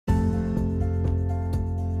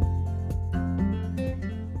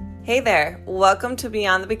Hey there, welcome to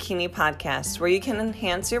Beyond the Bikini podcast, where you can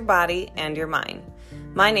enhance your body and your mind.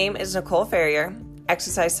 My name is Nicole Ferrier,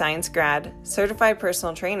 exercise science grad, certified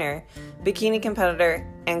personal trainer, bikini competitor,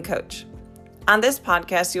 and coach. On this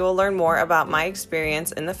podcast, you will learn more about my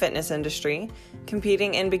experience in the fitness industry,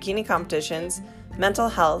 competing in bikini competitions, mental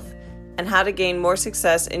health, and how to gain more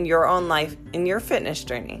success in your own life in your fitness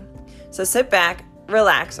journey. So sit back,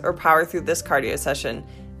 relax, or power through this cardio session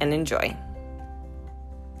and enjoy.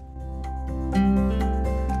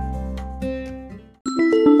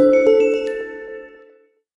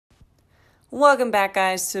 Welcome back,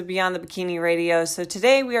 guys, to Beyond the Bikini Radio. So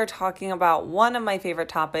today we are talking about one of my favorite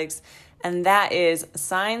topics, and that is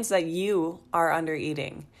signs that you are under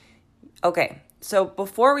eating. Okay, so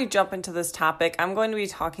before we jump into this topic, I'm going to be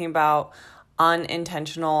talking about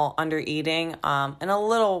unintentional under eating and a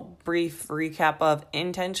little brief recap of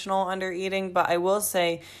intentional under eating. But I will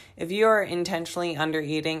say, if you are intentionally under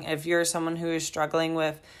eating, if you're someone who is struggling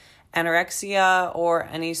with anorexia or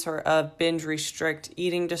any sort of binge restrict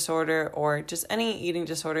eating disorder or just any eating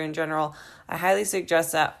disorder in general, I highly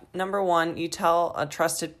suggest that, number one, you tell a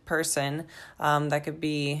trusted person. That could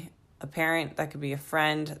be a parent, that could be a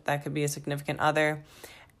friend, that could be a significant other.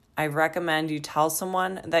 I recommend you tell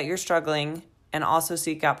someone that you're struggling and also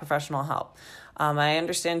seek out professional help. I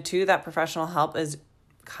understand too that professional help is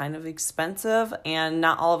kind of expensive, and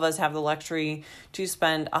not all of us have the luxury to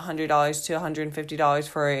spend $100 to $150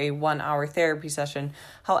 for a 1-hour therapy session.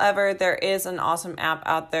 However, there is an awesome app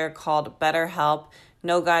out there called BetterHelp.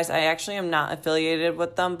 No, guys, I actually am not affiliated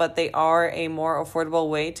with them, but they are a more affordable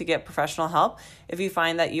way to get professional help if you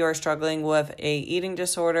find that you are struggling with a eating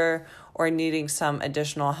disorder or needing some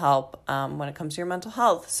additional help when it comes to your mental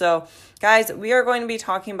health. So, guys, we are going to be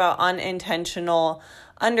talking about unintentional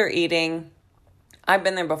under eating. I've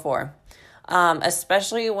been there before,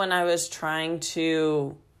 especially when I was trying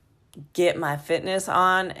to get my fitness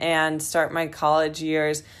on and start my college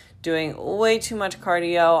years doing way too much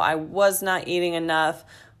cardio. I was not eating enough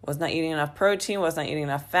protein, was not eating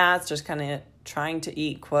enough fats, just kind of trying to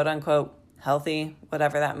eat quote unquote healthy,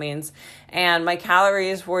 whatever that means. And my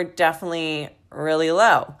calories were definitely really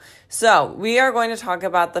low. So we are going to talk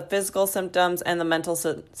about the physical symptoms and the mental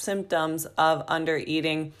symptoms of under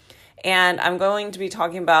eating. And I'm going to be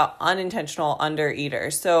talking about unintentional under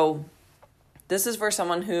eaters. So this is for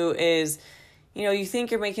someone who is, you think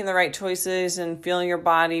you're making the right choices and feeling your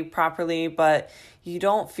body properly, but you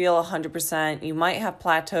don't feel 100%. You might have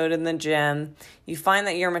plateaued in the gym. You find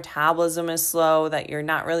that your metabolism is slow, that you're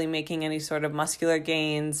not really making any sort of muscular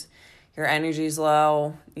gains. Your energy's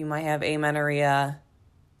low. You might have amenorrhea.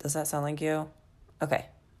 Does that sound like you? Okay.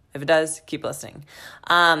 If it does, keep listening.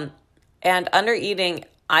 And under eating,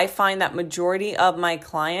 I find that majority of my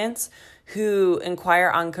clients who inquire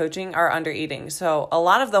on coaching are under eating. So a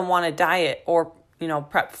lot of them want to diet or,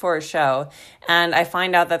 prep for a show. And I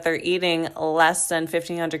find out that they're eating less than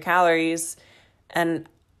 1,500 calories. And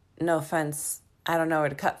no offense, I don't know where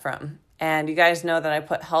to cut from. And you guys know that I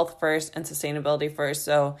put health first and sustainability first.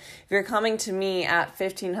 So if you're coming to me at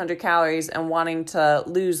 1,500 calories and wanting to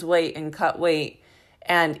lose weight and cut weight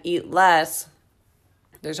and eat less,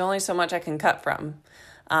 there's only so much I can cut from.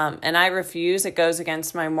 And I refuse, it goes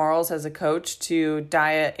against my morals as a coach, to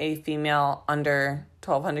diet a female under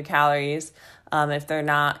 1,200 calories if they're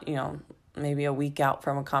not, maybe a week out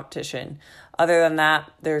from a competition. Other than that,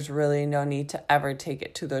 there's really no need to ever take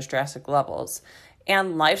it to those drastic levels.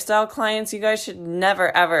 And lifestyle clients, you guys should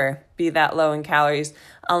never, ever be that low in calories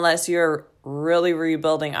unless you're really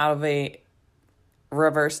rebuilding out of a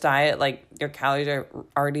reverse diet, like your calories are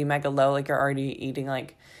already mega low, like you're already eating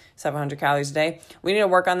like 700 calories a day. We need to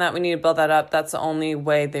work on that. We need to build that up. That's the only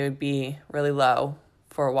way they would be really low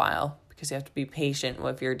for a while, because you have to be patient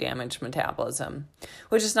with your damaged metabolism,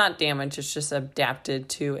 which is not damaged. It's just adapted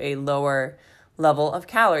to a lower level of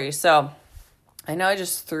calories. So I know I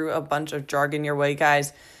just threw a bunch of jargon your way,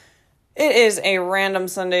 guys. It is a random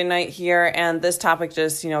Sunday night here, and this topic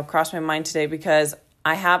just, crossed my mind today because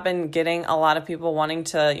I have been getting a lot of people wanting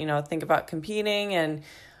to, think about competing, and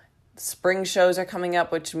spring shows are coming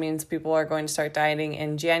up, which means people are going to start dieting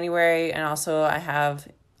in January. And also I have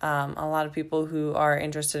a lot of people who are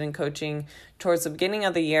interested in coaching towards the beginning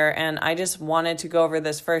of the year. And I just wanted to go over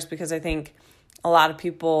this first because I think a lot of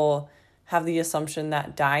people have the assumption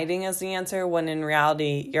that dieting is the answer, when in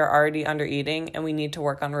reality, you're already under eating, and we need to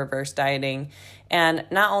work on reverse dieting and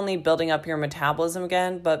not only building up your metabolism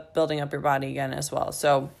again, but building up your body again as well.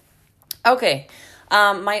 So, okay.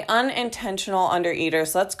 My unintentional under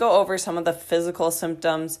eaters. Let's go over some of the physical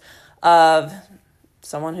symptoms of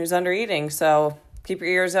someone who's under eating. So keep your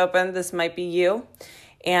ears open. This might be you.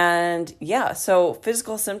 And yeah, so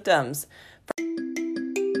physical symptoms.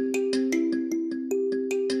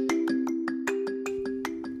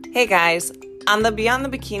 Hey guys, on the Beyond the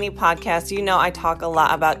Bikini podcast, you know I talk a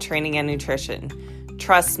lot about training and nutrition.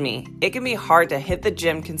 Trust me, it can be hard to hit the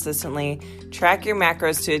gym consistently, track your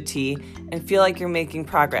macros to a T, and feel like you're making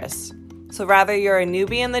progress. So whether you're a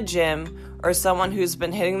newbie in the gym or someone who's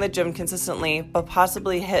been hitting the gym consistently but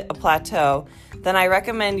possibly hit a plateau, then I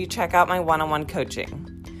recommend you check out my one-on-one coaching.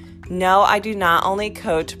 No, I do not only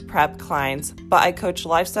coach prep clients, but I coach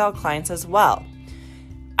lifestyle clients as well.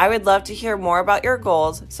 I would love to hear more about your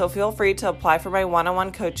goals, so feel free to apply for my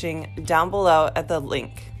one-on-one coaching down below at the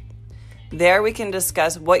link. There we can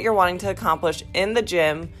discuss what you're wanting to accomplish in the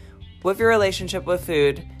gym, with your relationship with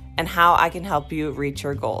food, and how I can help you reach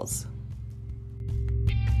your goals.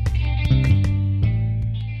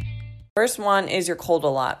 First one is you're cold a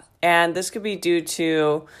lot, and this could be due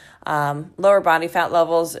to lower body fat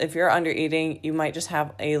levels. If you're under eating, you might just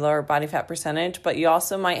have a lower body fat percentage, but you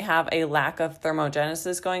also might have a lack of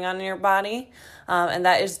thermogenesis going on in your body, and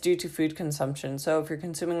that is due to food consumption. So if you're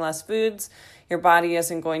consuming less foods, your body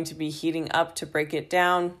isn't going to be heating up to break it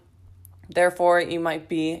down. Therefore, you might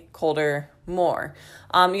be colder more.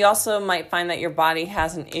 You also might find that your body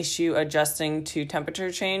has an issue adjusting to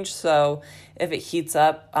temperature change. So if it heats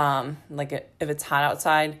up, if it's hot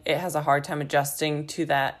outside, it has a hard time adjusting to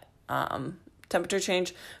that temperature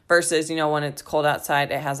change versus, when it's cold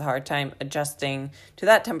outside, it has a hard time adjusting to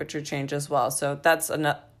that temperature change as well. So that's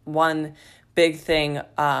one big thing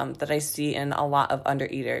that I see in a lot of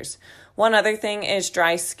undereaters. One other thing is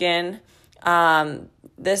dry skin.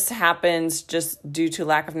 This happens just due to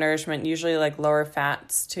lack of nourishment, usually like lower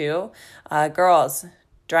fats too. Girls,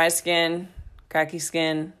 dry skin, cracky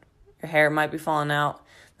skin, your hair might be falling out.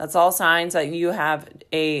 That's all signs that you have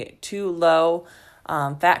a too low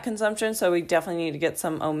fat consumption. So we definitely need to get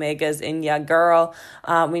some omegas in ya, girl.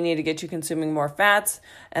 We need to get you consuming more fats,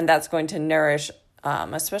 and that's going to nourish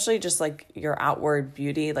especially just like your outward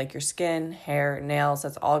beauty, like your skin, hair, nails.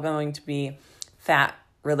 That's all going to be fat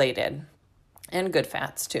related. And good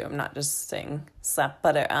fats too. I'm not just saying slap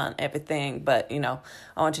butter on everything, but I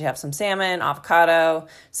want you to have some salmon, avocado,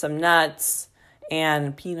 some nuts,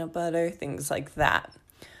 and peanut butter, things like that.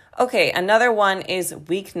 Okay, another one is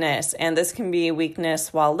weakness, and this can be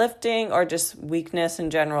weakness while lifting or just weakness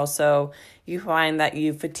in general. So you find that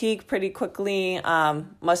you fatigue pretty quickly,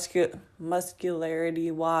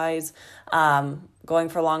 muscularity-wise, going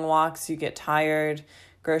for long walks, you get tired.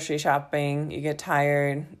 Grocery shopping, you get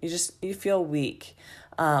tired, you feel weak.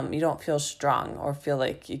 You don't feel strong or feel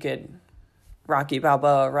like you could Rocky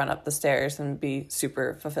Balboa run up the stairs and be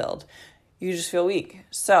super fulfilled. You just feel weak.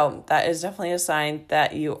 So that is definitely a sign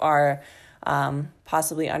that you are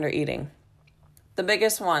possibly under eating. The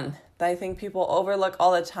biggest one that I think people overlook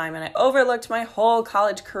all the time, and I overlooked my whole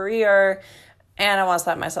college career, and I want to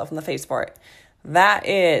slap myself in the face for it. That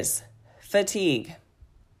is fatigue.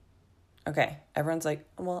 Okay, everyone's like,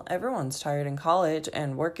 well, everyone's tired in college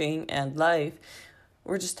and working and life.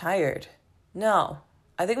 We're just tired. No,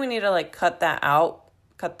 I think we need to cut that out.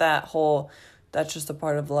 Cut that whole, that's just a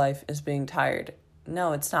part of life, is being tired.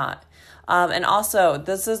 No, it's not. And also,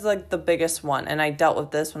 this is the biggest one, and I dealt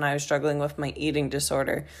with this when I was struggling with my eating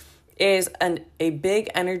disorder, is a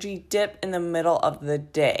big energy dip in the middle of the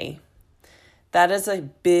day. That is a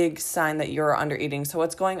big sign that you're under eating. So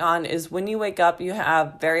what's going on is when you wake up, you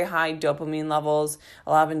have very high dopamine levels,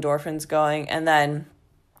 a lot of endorphins going, and then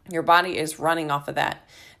your body is running off of that.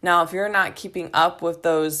 Now, if you're not keeping up with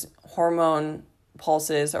those hormone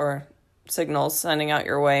pulses or signals sending out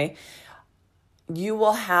your way, you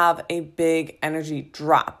will have a big energy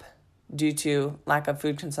drop due to lack of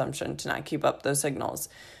food consumption to not keep up those signals.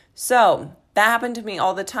 So that happened to me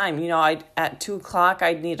all the time. At 2:00,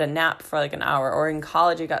 I'd need a nap for an hour. Or in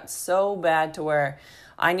college, it got so bad to where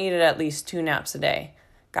I needed at least 2 naps a day.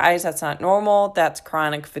 Guys, that's not normal. That's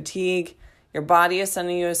chronic fatigue. Your body is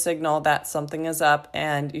sending you a signal that something is up,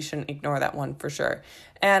 and you shouldn't ignore that one for sure.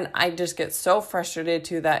 And I just get so frustrated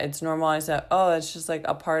too that it's normalized that, it's just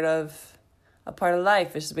a part of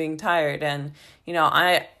life is being tired. And,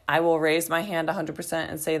 I will raise my hand 100%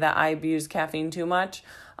 and say that I abuse caffeine too much.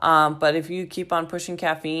 But if you keep on pushing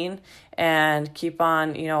caffeine and keep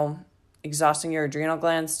on, exhausting your adrenal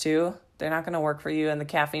glands too, they're not going to work for you, and the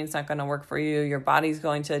caffeine's not going to work for you. Your body's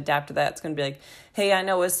going to adapt to that. It's going to be like, hey, I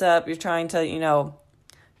know what's up. You're trying to,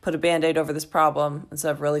 put a Band-Aid over this problem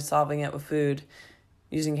instead of really solving it with food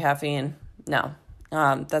using caffeine. No,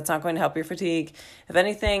 that's not going to help your fatigue. If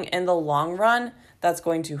anything, in the long run, that's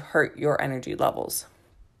going to hurt your energy levels.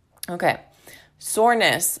 Okay,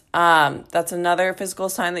 Soreness, that's another physical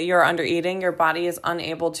sign that you're under eating. Your body is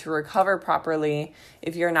unable to recover properly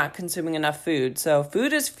if you're not consuming enough food. So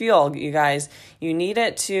food is fuel, you guys. You need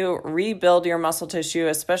it to rebuild your muscle tissue,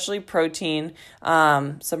 especially protein.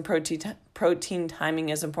 Some protein timing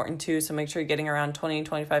is important too. So make sure you're getting around 20 to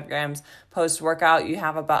 25 grams post-workout. You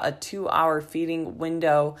have about a 2-hour feeding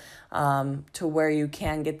window to where you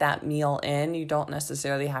can get that meal in. You don't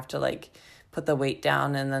necessarily have to put the weight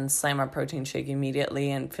down and then slam a protein shake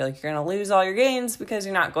immediately and feel like you're going to lose all your gains, because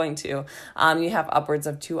you're not going to. You have upwards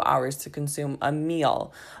of 2 hours to consume a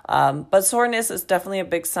meal. But soreness is definitely a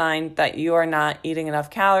big sign that you are not eating enough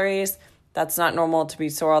calories. That's not normal to be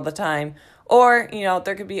sore all the time. Or,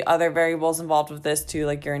 there could be other variables involved with this too,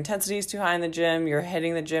 like your intensity is too high in the gym, you're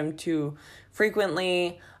hitting the gym too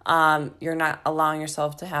frequently, you're not allowing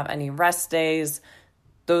yourself to have any rest days.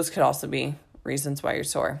 Those could also be reasons why you're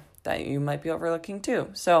sore that you might be overlooking too.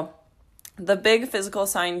 So the big physical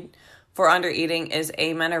sign for undereating is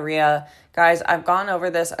amenorrhea. Guys, I've gone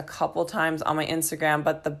over this a couple times on my Instagram,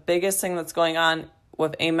 but the biggest thing that's going on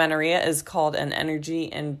with amenorrhea is called an energy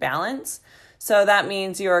imbalance. So that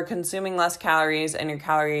means you're consuming less calories and your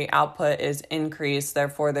calorie output is increased.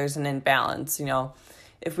 Therefore, there's an imbalance.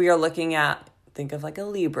 If we are looking at, think of like a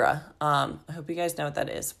Libra. I hope you guys know what that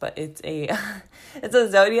is, but it's a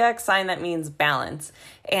zodiac sign that means balance.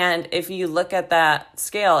 And if you look at that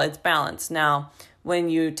scale, it's balanced. Now, when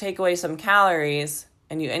you take away some calories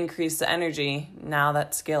and you increase the energy, now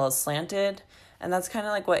that scale is slanted. And that's kind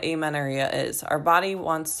of like what amenorrhea is. Our body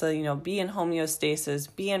wants to, be in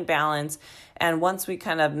homeostasis, be in balance. And once we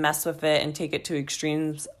kind of mess with it and take it to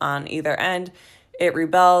extremes on either end, it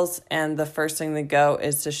rebels, and the first thing to go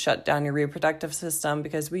is to shut down your reproductive system,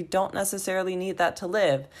 because we don't necessarily need that to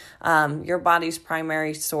live. Your body's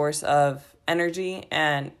primary source of energy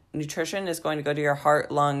and nutrition is going to go to your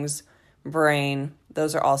heart, lungs, brain.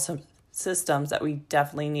 Those are all some systems that we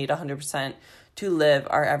definitely need 100% to live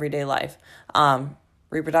our everyday life.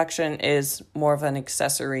 Reproduction is more of an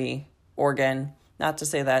accessory organ. Not to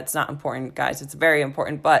say that it's not important, guys. It's very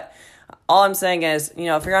important, but all I'm saying is,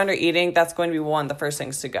 if you're under eating, that's going to be one of the first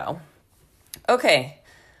things to go. Okay,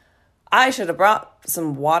 I should have brought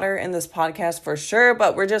some water in this podcast for sure,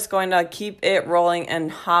 but we're just going to keep it rolling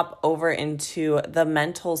and hop over into the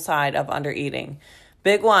mental side of under eating.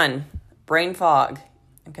 Big one, brain fog.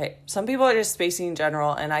 Okay, some people are just spacing in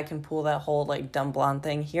general, and I can pull that whole dumb blonde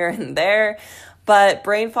thing here and there, but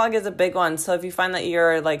brain fog is a big one. So if you find that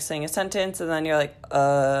you're saying a sentence and then you're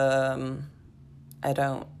I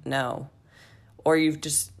don't know, or you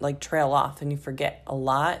just trail off and you forget a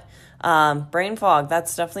lot. Brain fog,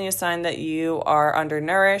 that's definitely a sign that you are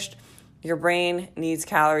undernourished. Your brain needs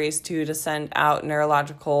calories to send out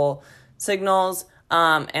neurological signals,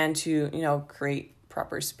 and to, create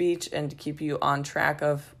proper speech and to keep you on track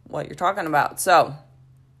of what you're talking about. So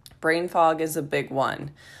brain fog is a big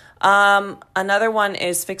one. Another one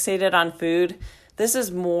is fixated on food. This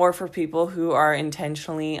is more for people who are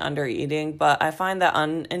intentionally under eating, but I find that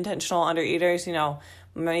unintentional under eaters,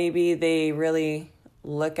 maybe they really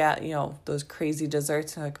look at, those crazy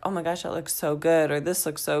desserts and oh my gosh, that looks so good, or this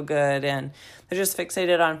looks so good. And they're just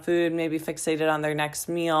fixated on food, maybe fixated on their next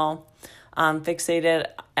meal, fixated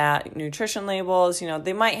at nutrition labels.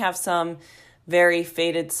 They might have some very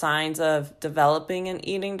faded signs of developing an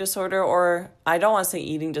eating disorder, or I don't want to say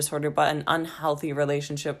eating disorder, but an unhealthy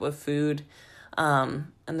relationship with food.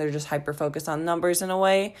 And they're just hyper-focused on numbers in a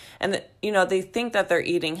way. And, they think that they're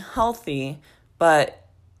eating healthy, but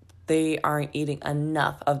they aren't eating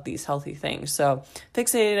enough of these healthy things. So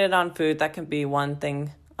fixated on food, that can be one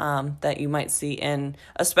thing that you might see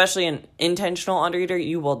especially an intentional undereater.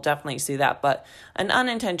 You will definitely see that, but an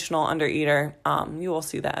unintentional undereater, you will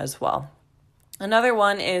see that as well. Another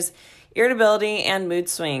one is irritability and mood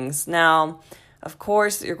swings. Now, of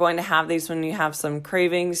course, you're going to have these when you have some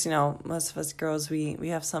cravings. Most of us girls, we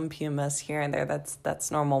have some PMS here and there. That's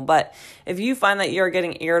normal. But if you find that you're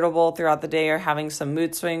getting irritable throughout the day or having some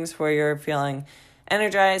mood swings where you're feeling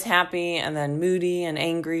energized, happy, and then moody and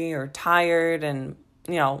angry or tired, and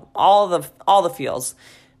all the feels,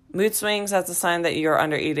 mood swings, that's a sign that you're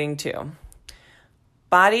under eating too.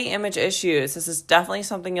 Body image issues. This is definitely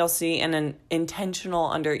something you'll see in an intentional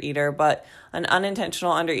undereater, but an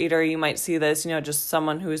unintentional undereater, you might see this, just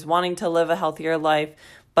someone who is wanting to live a healthier life,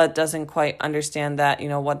 but doesn't quite understand that,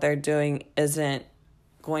 what they're doing isn't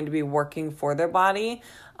going to be working for their body.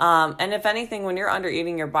 And if anything, when you're under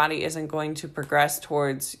eating, your body isn't going to progress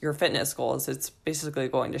towards your fitness goals. It's basically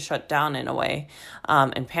going to shut down in a way,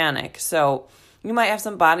 and panic. So You might have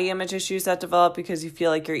some body image issues that develop because you feel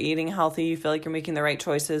like you're eating healthy, you feel like you're making the right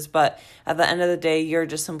choices, but at the end of the day, you're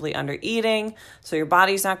just simply under eating. So your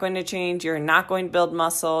body's not going to change. You're not going to build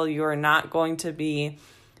muscle. You're not going to be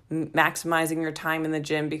maximizing your time in the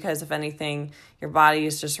gym because if anything, your body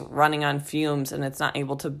is just running on fumes and it's not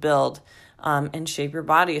able to build and shape your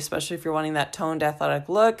body, especially if you're wanting that toned athletic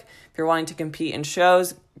look. If you're wanting to compete in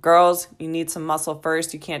shows, girls, you need some muscle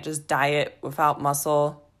first. You can't just diet without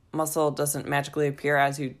muscle. Muscle doesn't magically appear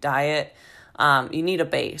as you diet. You need a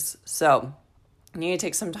base. So you need to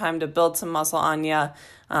take some time to build some muscle on you,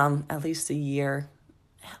 at least a year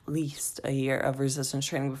of resistance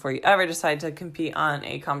training before you ever decide to compete on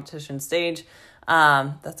a competition stage.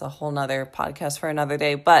 That's a whole nother podcast for another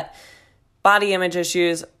day. But body image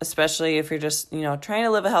issues, especially if you're just, trying to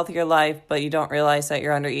live a healthier life, but you don't realize that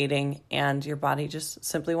you're under eating and your body just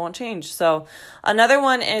simply won't change. So another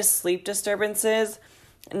one is sleep disturbances.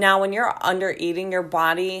 Now, when you're under eating your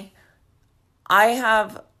body,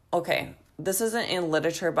 this isn't in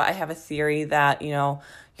literature, but I have a theory that,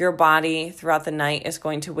 your body throughout the night is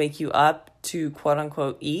going to wake you up to quote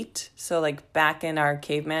unquote eat. So like back in our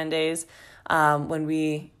caveman days, when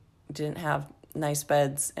we didn't have nice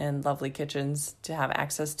beds and lovely kitchens to have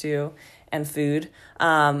access to and food,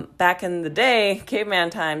 back in the day,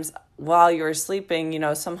 caveman times, while you were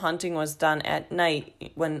sleeping, some hunting was done at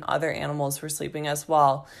night when other animals were sleeping as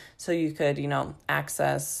well. So you could,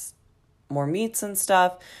 access more meats and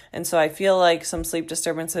stuff. And so I feel like some sleep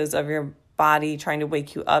disturbances of your body trying to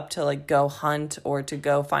wake you up to like go hunt or to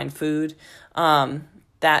go find food.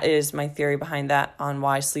 That is my theory behind that on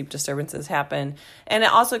why sleep disturbances happen. And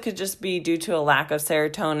it also could just be due to a lack of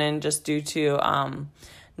serotonin, just due to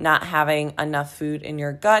not having enough food in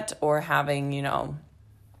your gut or having,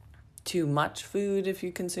 too much food if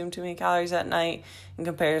you consume too many calories at night in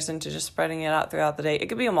comparison to just spreading it out throughout the day. It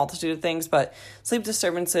could be a multitude of things, but sleep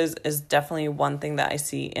disturbances is definitely one thing that I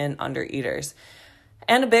see in undereaters.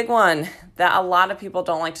 And a big one that a lot of people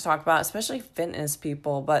don't like to talk about, especially fitness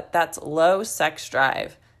people, but that's low sex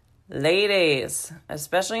drive. Ladies,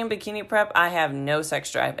 especially in bikini prep, I have no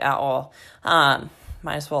sex drive at all. Might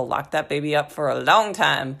as well lock that baby up for a long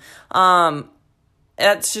time.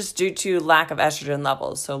 That's just due to lack of estrogen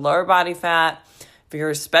levels. So lower body fat,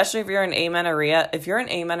 especially if you're in amenorrhea. If you're in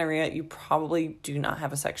amenorrhea, you probably do not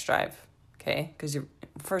have a sex drive, okay? Because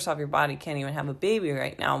first off, your body can't even have a baby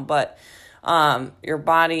right now, but your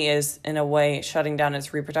body is in a way shutting down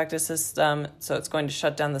its reproductive system, so it's going to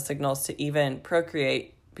shut down the signals to even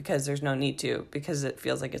procreate because there's no need to, because it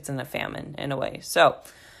feels like it's in a famine in a way. So,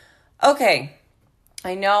 okay,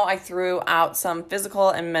 I know I threw out some physical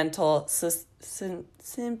and mental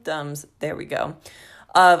symptoms, there we go,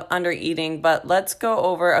 of undereating, but let's go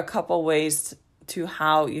over a couple ways to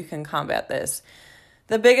how you can combat this.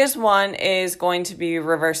 The biggest one is going to be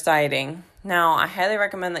reverse dieting. Now, I highly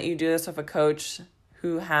recommend that you do this with a coach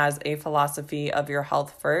who has a philosophy of your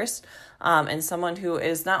health first, and someone who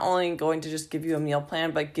is not only going to just give you a meal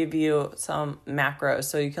plan, but give you some macros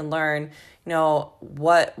so you can learn,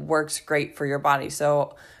 what works great for your body.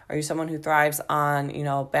 So are you someone who thrives on,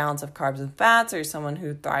 balance of carbs and fats? Are you someone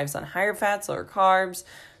who thrives on higher fats, lower carbs?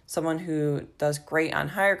 Someone who does great on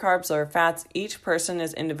higher carbs, lower fats? Each person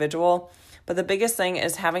is individual. But the biggest thing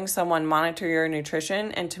is having someone monitor your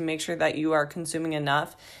nutrition and to make sure that you are consuming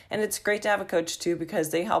enough. And it's great to have a coach too, because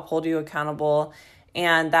they help hold you accountable.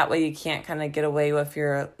 And that way you can't kind of get away with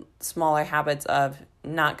your smaller habits of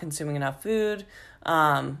not consuming enough food.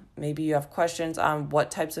 Maybe you have questions on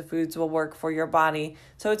what types of foods will work for your body.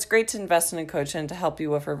 So it's great to invest in a coach and to help you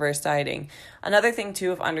with reverse dieting. Another thing too,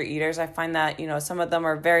 with undereaters, I find that, some of them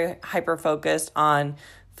are very hyper-focused on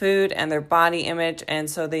food and their body image. And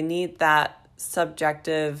so they need that they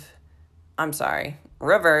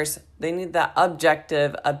need that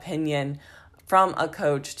objective opinion from a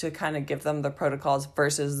coach to kind of give them the protocols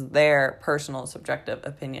versus their personal subjective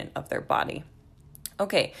opinion of their body.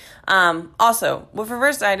 Okay. Also, with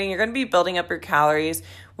reverse dieting, you're going to be building up your calories,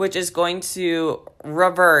 which is going to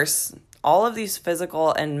reverse all of these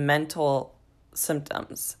physical and mental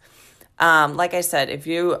symptoms. Like I said, if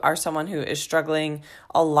you are someone who is struggling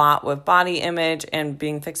a lot with body image and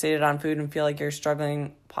being fixated on food and feel like you're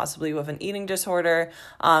struggling possibly with an eating disorder,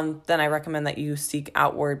 then I recommend that you seek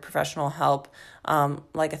outward professional help,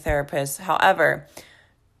 like a therapist. However,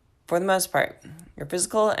 for the most part, your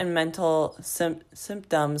physical and mental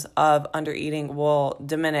symptoms of undereating will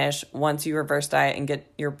diminish once you reverse diet and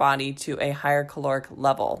get your body to a higher caloric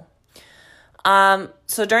level.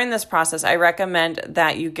 So during this process, I recommend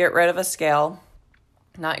that you get rid of a scale,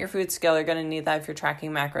 not your food scale. You're going to need that if you're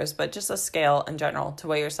tracking macros, but just a scale in general to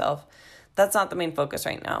weigh yourself. That's not the main focus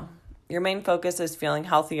right now. your main focus is feeling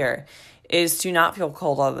healthier, is to not feel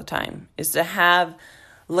cold all the time, is to have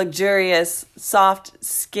luxurious, soft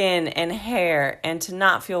skin and hair, and to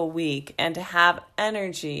not feel weak, and to have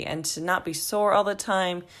energy, and to not be sore all the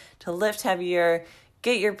time, to lift heavier,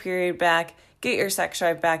 get your period back, get your sex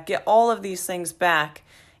drive back, get all of these things back.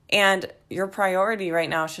 And your priority right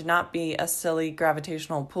now should not be a silly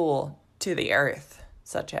gravitational pull to the earth,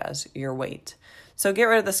 such as your weight. So get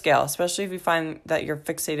rid of the scale, especially if you find that you're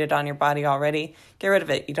fixated on your body already. Get rid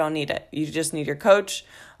of it. You don't need it. You just need your coach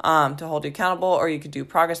to hold you accountable, or you could do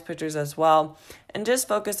progress pictures as well. And just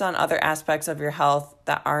focus on other aspects of your health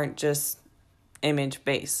that aren't just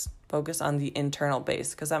image-based. Focus on the internal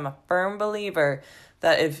base, because I'm a firm believer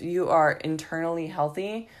that if you are internally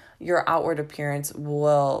healthy, your outward appearance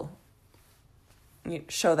will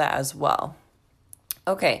show that as well.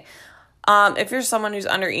 Okay. If you're someone who's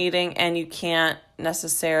under eating and you can't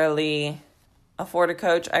necessarily afford a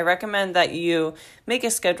coach, I recommend that you make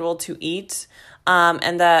a schedule to eat,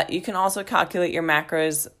 and that you can also calculate your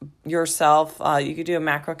macros yourself. You could do a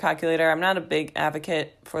macro calculator. I'm not a big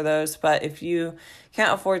advocate for those, but if you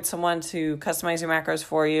can't afford someone to customize your macros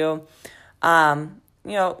for you,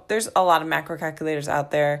 there's a lot of macro calculators out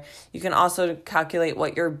there. You can also calculate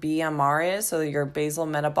what your BMR is, so your basal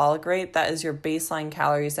metabolic rate. That is your baseline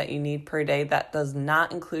calories that you need per day. That does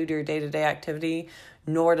not include your day-to-day activity,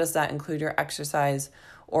 nor does that include your exercise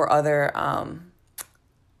or other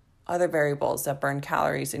variables that burn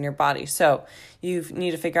calories in your body. So you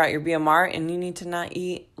need to figure out your BMR, and you need to not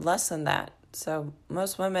eat less than that. So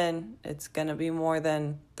most women, it's going to be more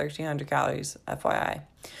than 1,300 calories, FYI.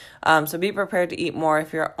 So be prepared to eat more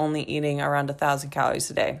if you're only eating around 1,000 calories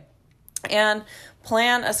a day. And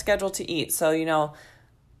plan a schedule to eat. So,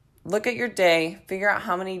 look at your day, figure out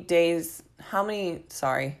how many times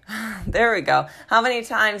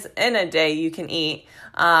in a day you can eat.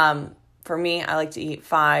 For me, I like to eat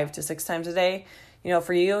 5 to 6 times a day.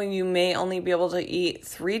 For you may only be able to eat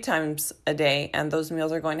 3 times a day, and those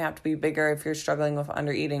meals are going to have to be bigger if you're struggling with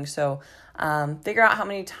under eating. So figure out how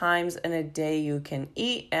many times in a day you can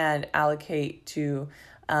eat and allocate to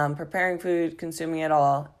preparing food, consuming it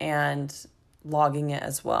all, and logging it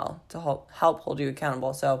as well to help hold you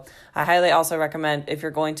accountable. So I highly also recommend, if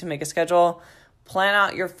you're going to make a schedule, plan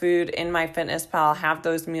out your food in MyFitnessPal, have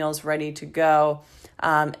those meals ready to go.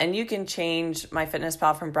 And you can change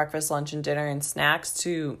MyFitnessPal from breakfast, lunch, and dinner and snacks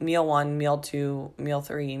to meal 1, meal 2, meal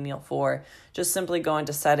 3, meal 4. Just simply go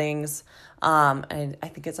into settings. And I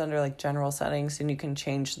think it's under general settings, and you can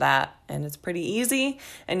change that. And it's pretty easy.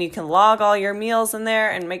 And you can log all your meals in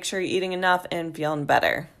there and make sure you're eating enough and feeling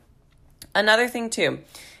better. Another thing too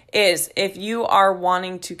is, if you are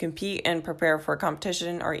wanting to compete and prepare for a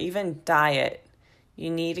competition or even diet, you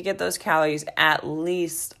need to get those calories at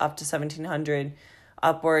least up to 1,700,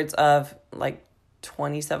 upwards of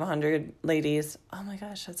 2,700, ladies. Oh my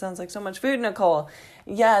gosh, that sounds like so much food, Nicole.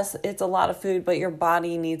 Yes, it's a lot of food, but your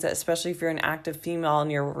body needs it, especially if you're an active female and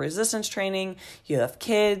you're resistance training, you have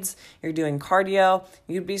kids, you're doing cardio.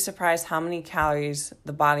 You'd be surprised how many calories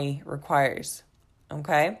the body requires.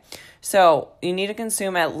 Okay, so you need to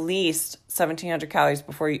consume at least 1,700 calories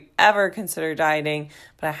before you ever consider dieting,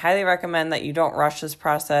 but I highly recommend that you don't rush this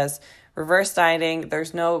process. Reverse dieting,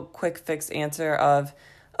 there's no quick fix answer of,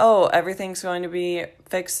 everything's going to be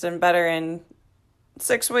fixed and better in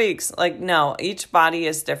 6 weeks. No, each body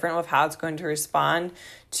is different with how it's going to respond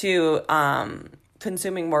to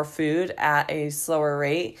consuming more food at a slower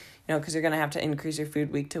rate, because you're going to have to increase your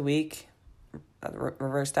food week to week.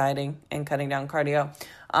 Reverse dieting and cutting down cardio.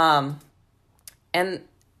 And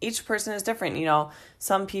each person is different.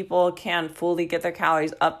 Some people can fully get their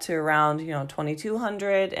calories up to around,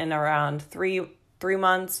 2,200 in around three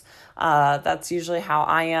months. That's usually how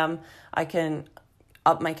I am. I can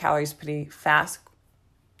up my calories pretty fast,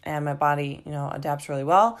 and my body, adapts really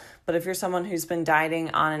well. But if you're someone who's been dieting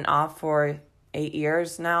on and off for 8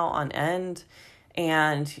 years now on end,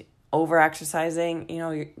 and over exercising,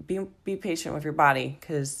 be patient with your body,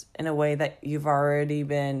 because in a way that you've already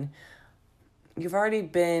been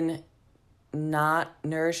not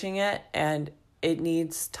nourishing it, and it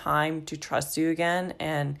needs time to trust you again,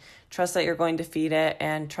 and trust that you're going to feed it,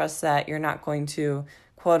 and trust that you're not going to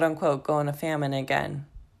quote unquote go in a famine again,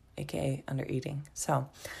 aka under eating. So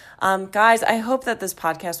guys, I hope that this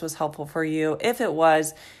podcast was helpful for you. If it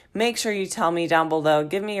was, make sure you tell me down below.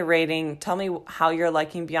 Give me a rating. Tell me how you're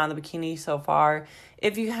liking Beyond the Bikini so far.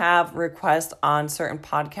 If you have requests on certain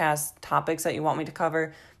podcast topics that you want me to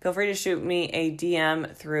cover, feel free to shoot me a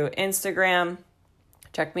DM through Instagram.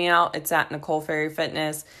 Check me out. It's at Nicole Ferry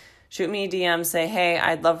Fitness. shoot me a DM, say, hey,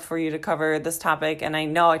 I'd love for you to cover this topic. And I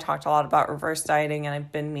know I talked a lot about reverse dieting, and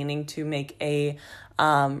I've been meaning to make a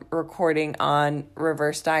recording on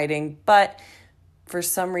reverse dieting, but for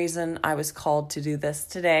some reason I was called to do this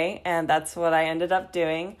today, and that's what I ended up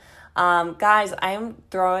doing. Guys, I am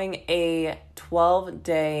throwing a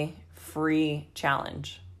 12-day free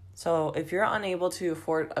challenge. So if you're unable to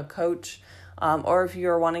afford a coach, or if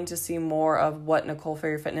you're wanting to see more of what Nicole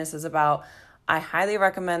Ferrier Fitness is about, I highly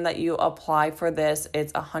recommend that you apply for this.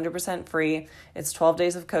 It's 100% free. It's 12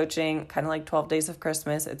 days of coaching, kind of like 12 days of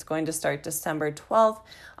Christmas. It's going to start December 12th.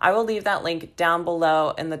 I will leave that link down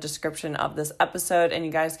below in the description of this episode, and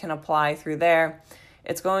you guys can apply through there.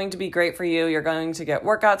 It's going to be great for you. You're going to get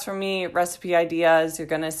workouts from me, recipe ideas. You're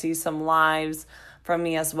going to see some lives from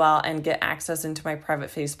me as well, and get access into my private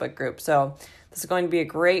Facebook group. So this is going to be a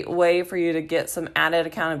great way for you to get some added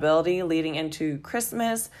accountability leading into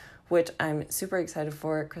Christmas, which I'm super excited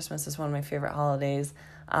for. Christmas is one of my favorite holidays.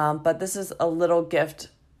 But this is a little gift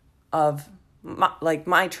of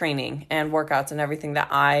my training and workouts and everything that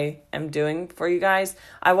I am doing for you guys.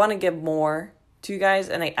 I want to give more to you guys,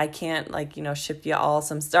 and I can't ship you all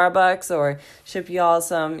some Starbucks or ship you all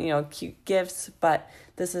some, cute gifts, but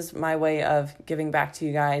this is my way of giving back to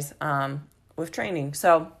you guys with training.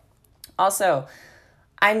 So also,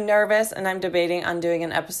 I'm nervous and I'm debating on doing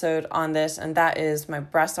an episode on this, and that is my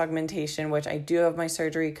breast augmentation, which I do have my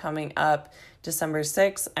surgery coming up December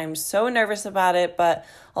 6th. I'm so nervous about it, but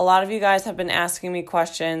a lot of you guys have been asking me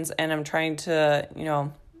questions, and I'm trying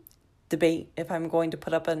to, debate if I'm going to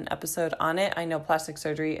put up an episode on it. I know plastic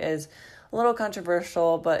surgery is a little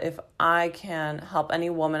controversial, but if I can help any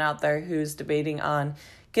woman out there who's debating on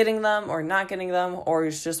getting them or not getting them, or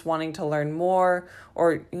is just wanting to learn more,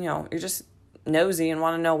 or, you're just nosy and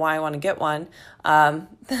want to know why I want to get one,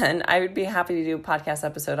 then I would be happy to do a podcast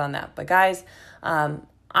episode on that. But guys,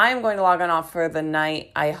 I'm going to log on off for the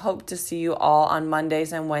night. I hope to see you all on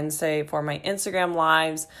Mondays and Wednesday for my Instagram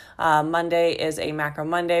lives. Monday is a Macro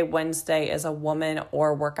Monday. Wednesday is a woman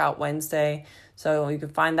or workout Wednesday. So you can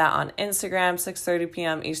find that on Instagram, 6:30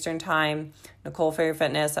 p.m. Eastern Time, Nicole Ferrier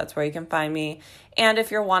Fitness. That's where you can find me. And if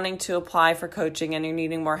you're wanting to apply for coaching and you're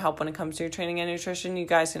needing more help when it comes to your training and nutrition, you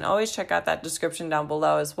guys can always check out that description down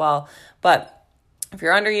below as well. But if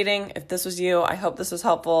you're under eating, if this was you, I hope this was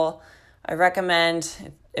helpful. I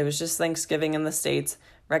recommend, it was just Thanksgiving in the States,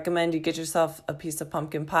 recommend you get yourself a piece of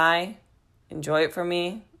pumpkin pie, enjoy it for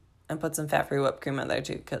me, and put some fat-free whipped cream in there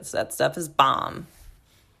too, because that stuff is bomb.